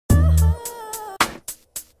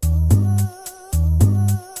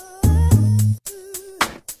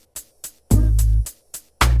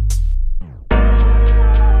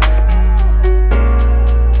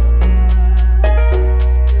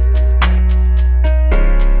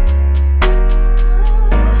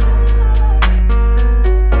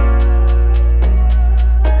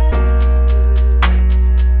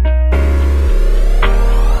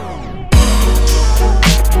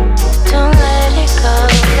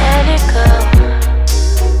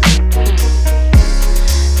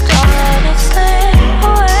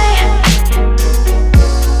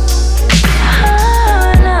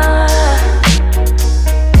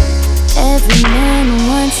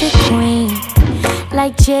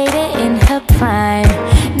like Jada in her prime.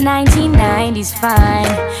 1990s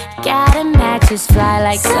fine. Gotta match his fly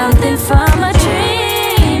like something from a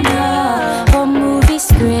dream, or movie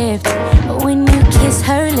script. When you kiss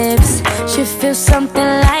her lips, she feels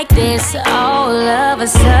something like this. All of a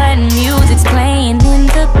sudden music's playing in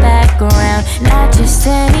the background, not just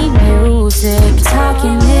any music.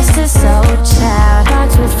 Talking Mr. Soul Child,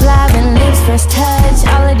 hearts with flying lips, first touch.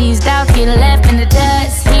 All of these doubts get left in the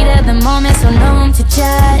dust. Heat of the moment, so no one to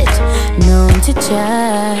judge, no one to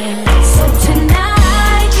judge. So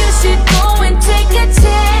tonight you should go and take a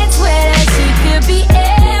chance where she could be